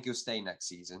 I think he'll stay next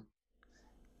season.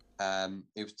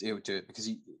 He'll do it because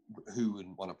who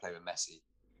wouldn't want to play with Messi?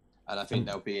 And I think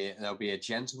there'll be a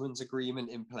gentleman's agreement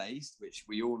in place, which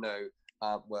we all know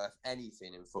aren't worth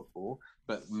anything in football,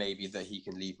 but maybe that he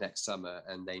can leave next summer,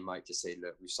 and they might just say,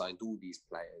 look, we've signed all these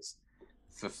players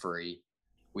for free.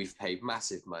 We've paid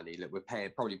massive money. Look, we're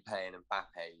probably paying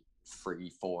Mbappe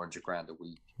 300-400 grand a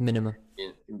week. Minimum,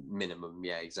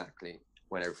 yeah, exactly.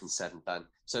 When everything's said and done.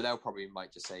 So they'll probably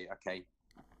might just say, okay,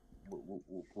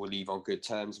 we'll leave on good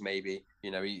terms, maybe.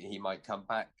 He might come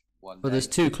back. Well, there's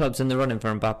two clubs in the running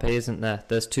for Mbappe, isn't there?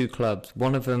 There's two clubs.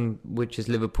 One of them, which is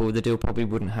Liverpool, the deal probably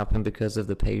wouldn't happen because of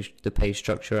the pay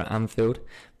structure at Anfield.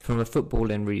 From a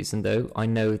footballing reason, though, I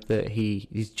know that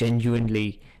he's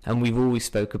genuinely, and we've always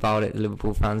spoke about it, the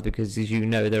Liverpool fans, because as you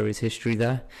know, there is history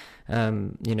there.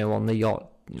 On the yacht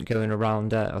going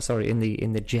around, in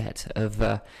the jet of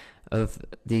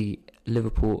the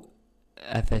Liverpool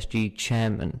FSG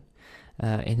chairman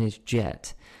in his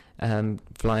jet.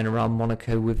 Flying around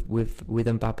Monaco with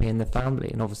Mbappe and the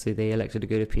family, and obviously they elected to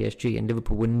go to PSG, and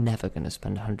Liverpool were never going to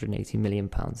spend £180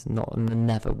 million.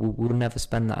 We'll never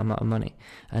spend that amount of money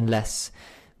unless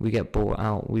we get bought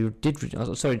out.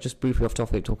 Just briefly off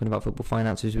topic, talking about football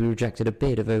finances, we rejected a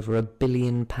bid of over £1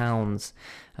 billion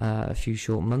a few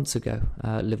short months ago.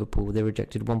 Liverpool, they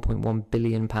rejected £1.1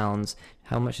 billion.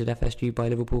 How much did FSG buy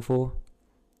Liverpool for?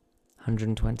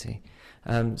 120.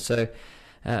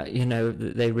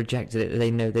 They rejected it.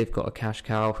 They know they've got a cash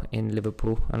cow in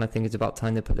Liverpool, and I think it's about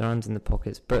time they put their hands in the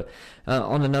pockets. But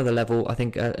on another level, I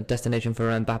think a destination for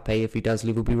Mbappe, if he does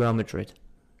leave, will be Real Madrid.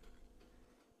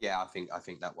 Yeah, I think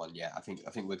that one. Yeah, I think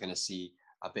we're going to see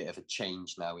a bit of a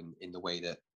change now in the way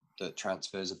that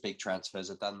that big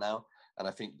transfers are done now. And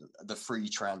I think the free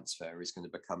transfer is going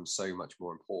to become so much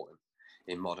more important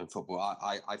in modern football.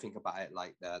 I think about it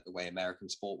like the way American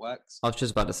sport works. I was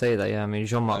just about to say that, yeah. I mean,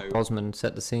 Jean-Marc Bosman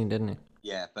set the scene, didn't he?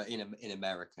 Yeah, but in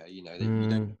America, you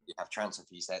don't have transfer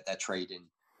fees. They're trading,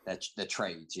 they're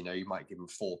trades. You might give them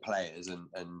 4 players and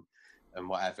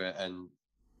whatever, and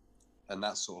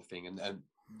that sort of thing. And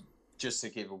just to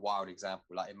give a wild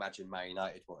example, like imagine Man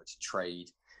United wanted to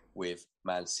trade with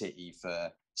Man City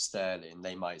for Sterling.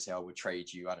 They might say, "Oh, we'll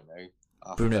trade you, I don't know,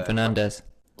 Bruno Fernandes.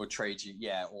 We'll trade you,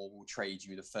 or we'll trade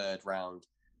you the 3rd round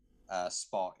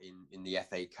spot in the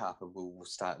FA Cup, and we'll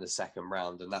start in the 2nd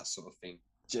round," and that sort of thing.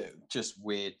 Just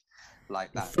weird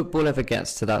like that. If football ever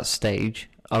gets to that stage,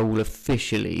 I will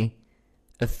officially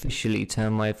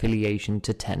turn my affiliation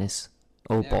to tennis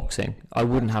or boxing. I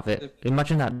wouldn't have it.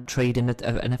 Imagine that, trading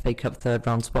an FA Cup 3rd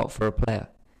round spot for a player.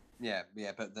 Yeah,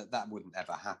 but that wouldn't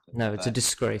ever happen. No, it's a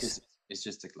disgrace. It's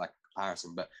just like a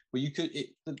comparison. But you could.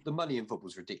 The money in football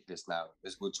is ridiculous now,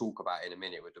 as we'll talk about in a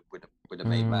minute with the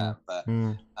main man. But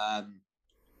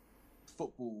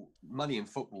money in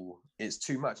football is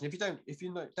too much. And if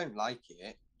you don't like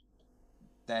it,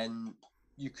 then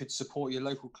you could support your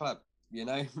local club.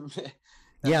 Yeah,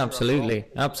 absolutely.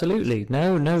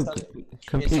 No,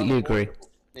 completely agree.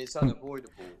 It's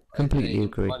unavoidable. Completely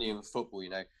agree. Money in football,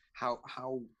 how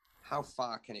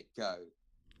far can it go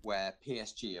where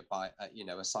PSG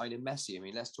are signing Messi? I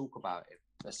mean, let's talk about it.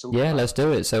 Let's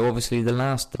do it. So obviously the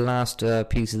last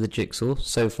piece of the jigsaw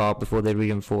so far before they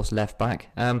reinforce left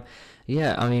back. I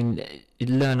mean,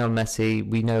 Lionel Messi,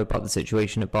 we know about the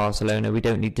situation at Barcelona. We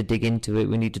don't need to dig into it.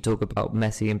 We need to talk about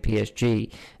Messi and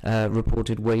PSG.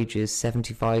 Reported wages,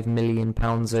 £75 million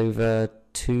over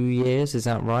 2 years, is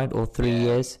that right? Or 3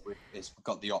 years? It's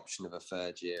got the option of a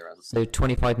 3rd year. So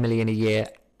 25 million a year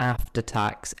after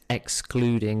tax,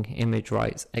 excluding image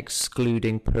rights,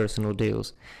 excluding personal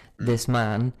deals. This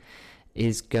man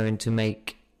is going to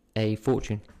make a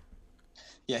fortune.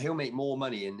 Yeah, he'll make more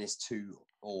money in this 2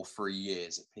 or 3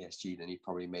 years at PSG than he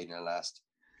probably made in the last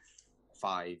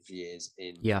 5 years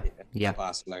in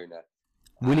Barcelona.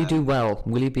 Will he do well?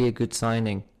 Will he be a good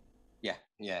signing?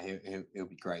 Yeah, he'll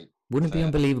be great. Wouldn't it be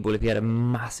unbelievable if he had a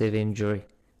massive injury?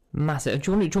 Massive.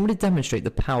 Do you want me to demonstrate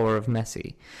the power of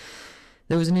Messi?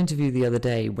 There was an interview the other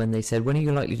day when they said, "When are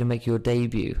you likely to make your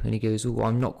debut?" And he goes, "Oh,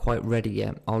 I'm not quite ready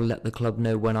yet. I'll let the club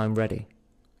know when I'm ready."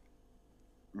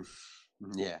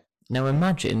 Yeah. Now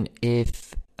imagine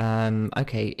if,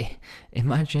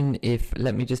 imagine if,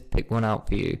 let me just pick one out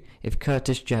for you. If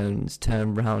Curtis Jones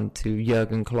turned round to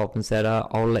Jurgen Klopp and said,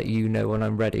 "I'll let you know when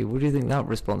I'm ready," what do you think that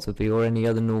response would be, or any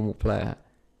other normal player?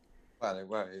 Well,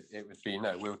 it would be,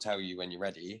 "No, we'll tell you when you're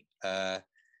ready.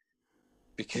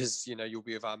 Because, you'll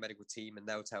be with our medical team and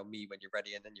they'll tell me when you're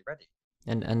ready, and then you're ready."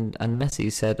 And Messi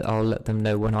said, "I'll let them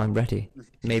know when I'm ready.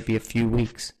 Maybe a few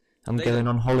weeks. I'm going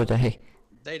on holiday."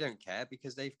 They don't care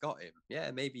because they've got him.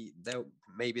 Yeah, maybe they'll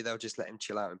just let him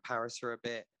chill out in Paris for a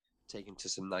bit, take him to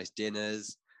some nice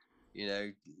dinners,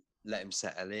 let him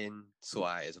settle in, sort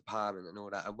out his apartment and all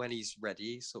that. And when he's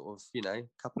ready, sort of, a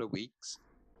couple of weeks,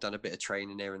 done a bit of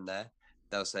training here and there,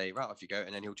 they'll say, "Right, off you go,"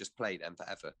 and then he'll just play them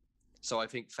forever. So I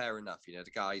think fair enough, the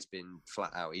guy's been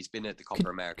flat out. He's been at the Copa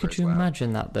America as well. Could you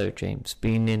imagine that though, James,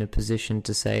 being in a position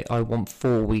to say, "I want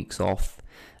 4 weeks off,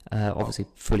 obviously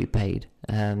fully paid,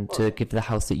 to give the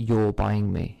house that you're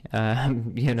buying me."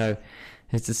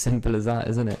 It's as simple as that,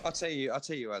 isn't it? I'll tell you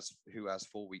who has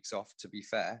 4 weeks off, to be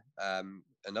fair.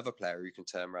 Another player who can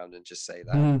turn around and just say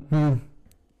that. Mm-hmm. I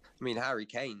mean, Harry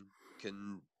Kane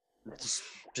can just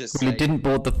he didn't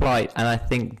board the flight, and I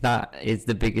think that is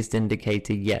the biggest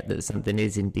indicator yet that something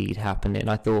is indeed happening.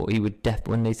 I thought he would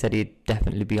when they said he'd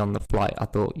definitely be on the flight, I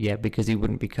thought, because he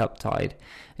wouldn't be cup tied.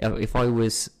 If I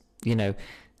was,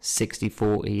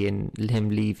 60-40 in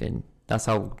him leaving, that's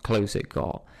how close it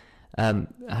got.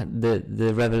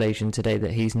 The revelation today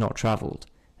that he's not travelled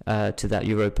to that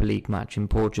Europa League match in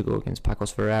Portugal against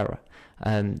Pacos Ferreira,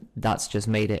 that's just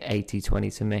made it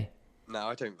 80-20 to me. No,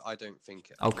 I don't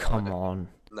think. Oh, come on.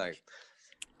 No.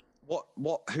 What?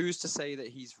 Who's to say that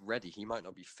he's ready? He might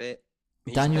not be fit.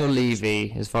 Daniel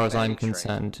Levy, as far as I'm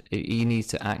concerned, he needs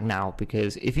to act now,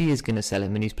 because if he is going to sell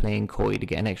him and he's playing coy to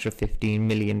get an extra £15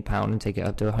 million and take it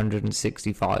up to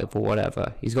 165 or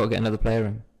whatever, he's got to get another player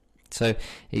in. So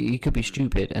he could be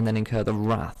stupid and then incur the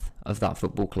wrath of that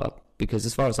football club, because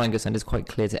as far as I'm concerned, it's quite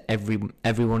clear to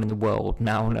everyone in the world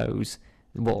now knows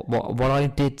what I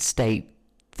did state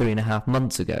 3.5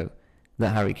 months ago, that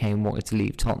Harry Kane wanted to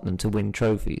leave Tottenham to win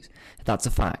trophies. That's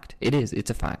a fact. It is. It's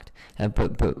a fact.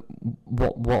 But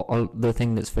the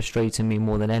thing that's frustrating me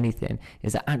more than anything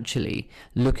is that actually,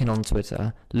 looking on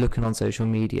Twitter, looking on social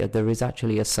media, there is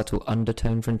actually a subtle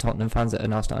undertone from Tottenham fans that are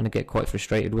now starting to get quite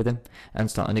frustrated with him and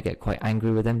starting to get quite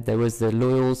angry with him. There was the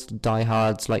loyals,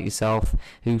 diehards like yourself,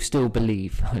 who still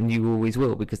believe, and you always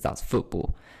will, because that's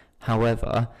football.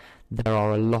 However, there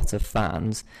are a lot of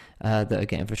fans that are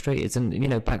getting frustrated, and you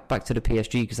know, back to the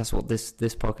PSG, because that's what this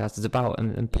podcast is about.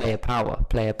 And player power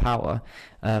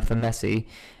for Messi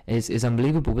is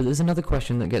unbelievable. But there's another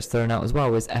question that gets thrown out as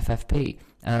well: is FFP.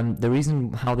 The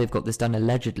reason how they've got this done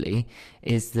allegedly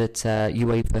is that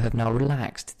UEFA have now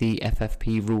relaxed the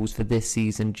FFP rules for this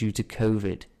season due to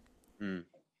COVID.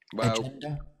 Well,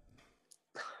 Agenda?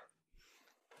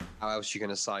 how else are you going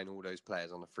to sign all those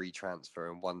players on a free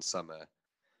transfer in one summer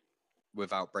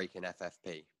without breaking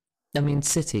FFP? I mean,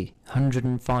 City,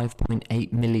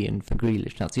 105.8 million for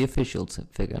Grealish. That's the official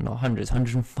figure, not hundreds.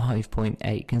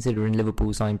 105.8, considering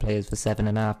Liverpool signed players for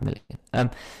 7.5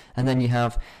 million. And then you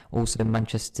have also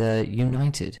Manchester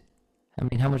United. I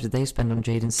mean, how much did they spend on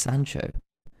Jadon Sancho?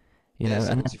 You know,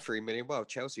 73 million. Well,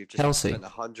 Chelsea have just spent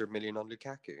 100 million on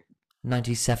Lukaku.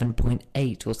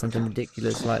 97.8 or something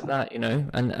ridiculous like that, you know.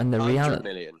 And the 100 reality,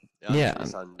 million. yeah.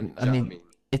 I mean,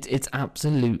 it's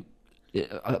absolute.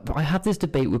 I have this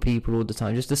debate with people all the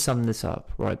time, just to sum this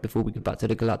up, right, before we get back to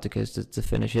the Galacticos to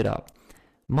finish it up.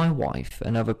 My wife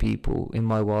and other people in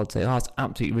my world say, it's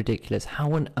absolutely ridiculous.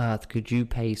 How on earth could you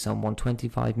pay someone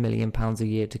 £25 million a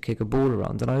year to kick a ball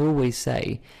around? And I always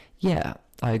say, yeah,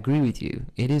 I agree with you.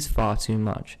 It is far too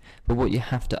much. But what you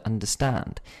have to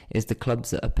understand is the clubs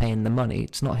that are paying the money,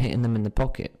 it's not hitting them in the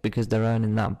pocket, because they're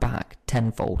earning that back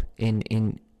tenfold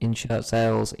in shirt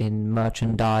sales, in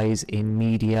merchandise, in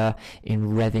media,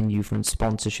 in revenue from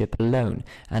sponsorship alone.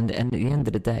 And at the end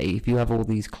of the day, if you have all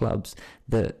these clubs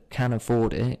that can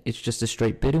afford it, it's just a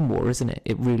straight bidding war, isn't it?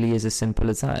 It really is as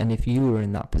simple as that. And if you were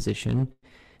in that position,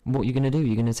 what are you going to do?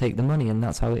 You're going to take the money, and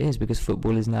that's how it is, because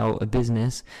football is now a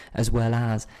business as well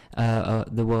as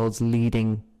the world's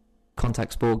leading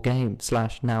contact sport game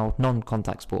 / now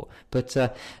non-contact sport. But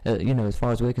you know, as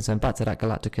far as we're concerned, back to that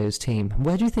Galacticos team,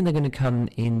 where do you think they're going to come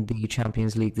in the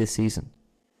Champions League this season?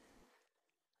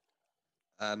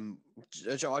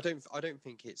 Joe, I don't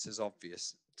think it's as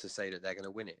obvious to say that they're going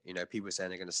to win it. You know, people are saying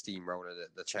they're going to steamroller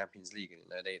the Champions League, and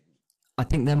you know, I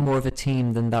think they're more of a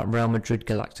team than that Real Madrid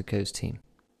Galacticos team.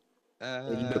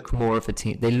 They look more of a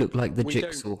team. They look like the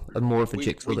jigsaw, more of a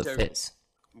jigsaw that fits.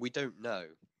 We don't know.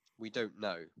 We don't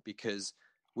know, because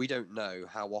we don't know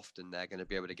how often they're going to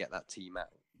be able to get that team out.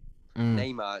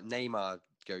 Neymar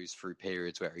goes through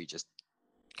periods where he just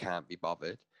can't be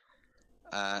bothered.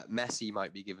 Messi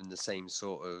might be given the same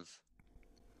sort of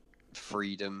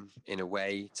freedom in a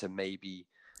way to maybe...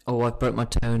 Oh, I broke my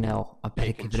toenail. I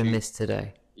better give it a miss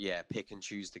today. Yeah, pick and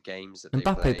choose the games that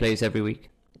Mbappe plays every week.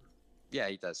 Yeah,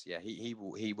 he does. Yeah, he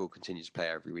will continue to play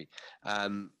every week.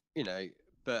 You know,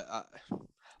 but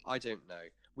I don't know.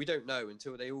 We don't know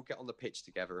until they all get on the pitch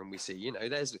together and we see. You know,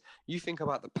 you think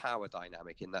about the power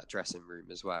dynamic in that dressing room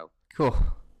as well. Cool.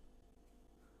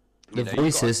 The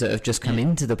voices that have just come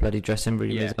into the bloody dressing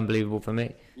room is unbelievable for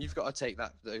me. You've got to take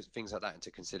those things like that into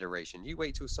consideration. You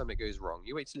wait till something goes wrong.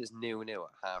 You wait till it's 0-0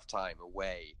 at half time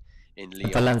away in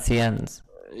Lyon. Valenciennes.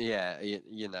 Yeah,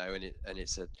 you know, and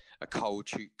it's a cold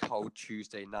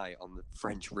Tuesday night on the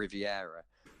French Riviera,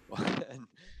 and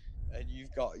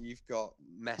you've got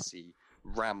Messi,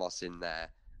 Ramos in there,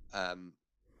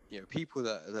 you know, people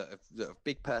that have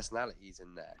big personalities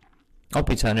in there. I'll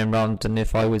be turning around, and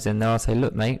if I was in there, I'd say,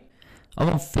 look, mate, I'm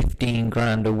on 15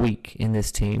 grand a week in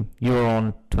this team. You're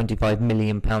on 25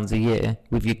 million pounds a year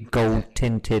with your gold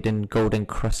tinted and gold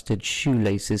encrusted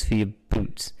shoelaces for your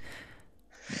boots.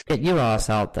 Get your ass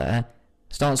out there,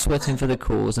 start sweating for the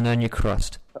cause, and earn your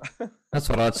crust. That's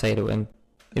what I'd say to him.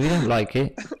 If you don't like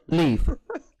it, leave.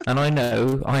 And I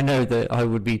know that I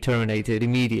would be terminated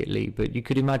immediately, but you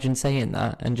could imagine saying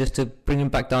that, and just to bring him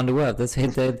back down to earth,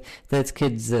 there's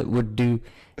kids that would do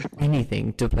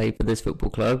anything to play for this football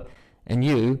club, and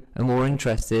you are more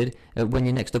interested when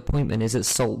your next appointment is at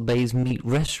Salt Bay's Meat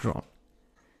Restaurant.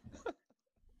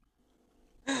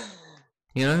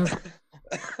 You know?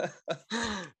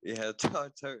 Yeah, I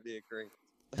totally agree.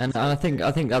 And I think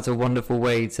that's a wonderful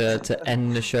way to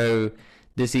end the show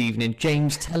this evening.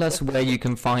 James, tell us where you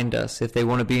can find us if they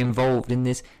want to be involved in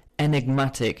this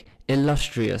enigmatic,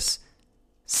 illustrious,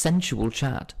 sensual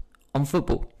chat on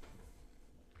football.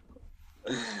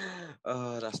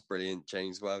 Oh, that's brilliant,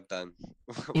 James. Well done.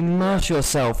 Immerse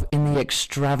yourself in the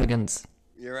extravagance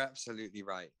You're absolutely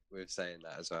right with saying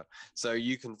that as well. So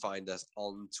you can find us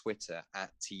on Twitter at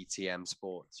TTM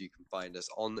Sports. You can find us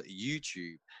on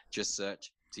YouTube. Just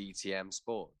search TTM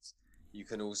Sports. You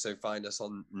can also find us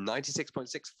on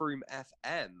 96.6 Froome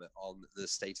FM on the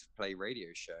State of Play radio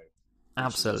show.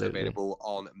 Absolutely. It's available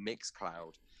on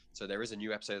Mixcloud. So there is a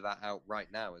new episode of that out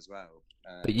right now as well.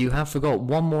 But you have forgot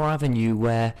one more avenue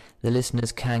where the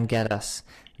listeners can get us.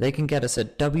 They can get us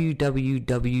at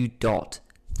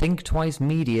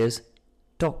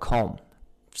www.thinktwicemedias.com.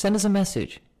 Send us a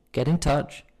message. Get in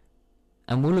touch.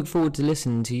 And we'll look forward to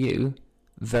listening to you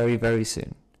very, very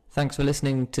soon. Thanks for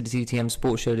listening to the TTM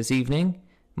Sports Show this evening.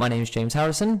 My name is James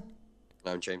Harrison.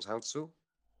 I'm James Hounsell.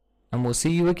 And we'll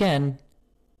see you again.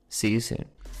 See you soon.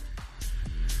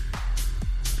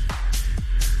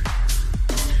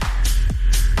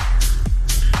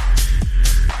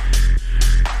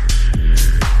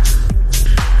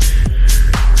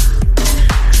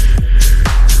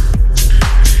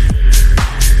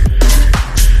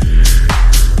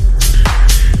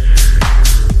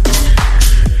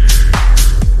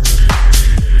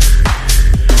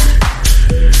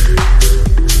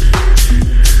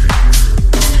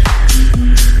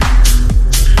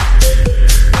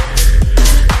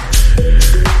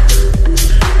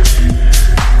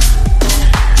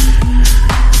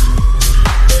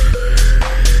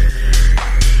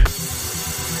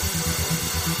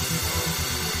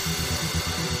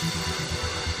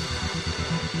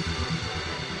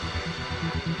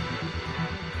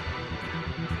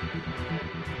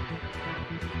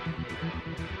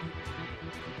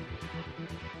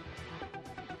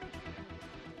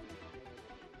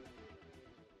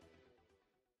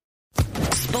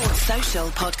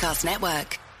 Podcast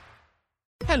Network.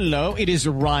 Hello, it is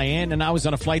Ryan, and I was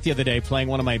on a flight the other day playing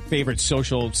one of my favorite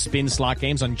social spin slot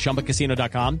games on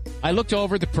ChumbaCasino.com. I looked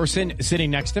over at the person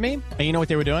sitting next to me, and you know what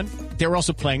they were doing? They were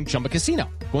also playing Chumba Casino.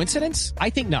 Coincidence?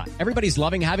 I think not. Everybody's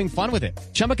loving having fun with it.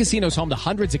 Chumba Casino is home to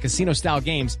hundreds of casino-style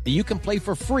games that you can play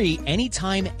for free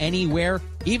anytime, anywhere,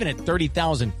 even at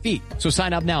 30,000 feet. So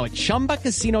sign up now at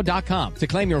ChumbaCasino.com to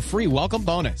claim your free welcome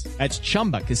bonus. That's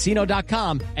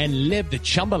ChumbaCasino.com and live the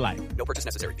Chumba life. No purchase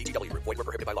necessary. VGW Group. Void where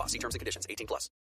prohibited by law. See terms and conditions. 18+.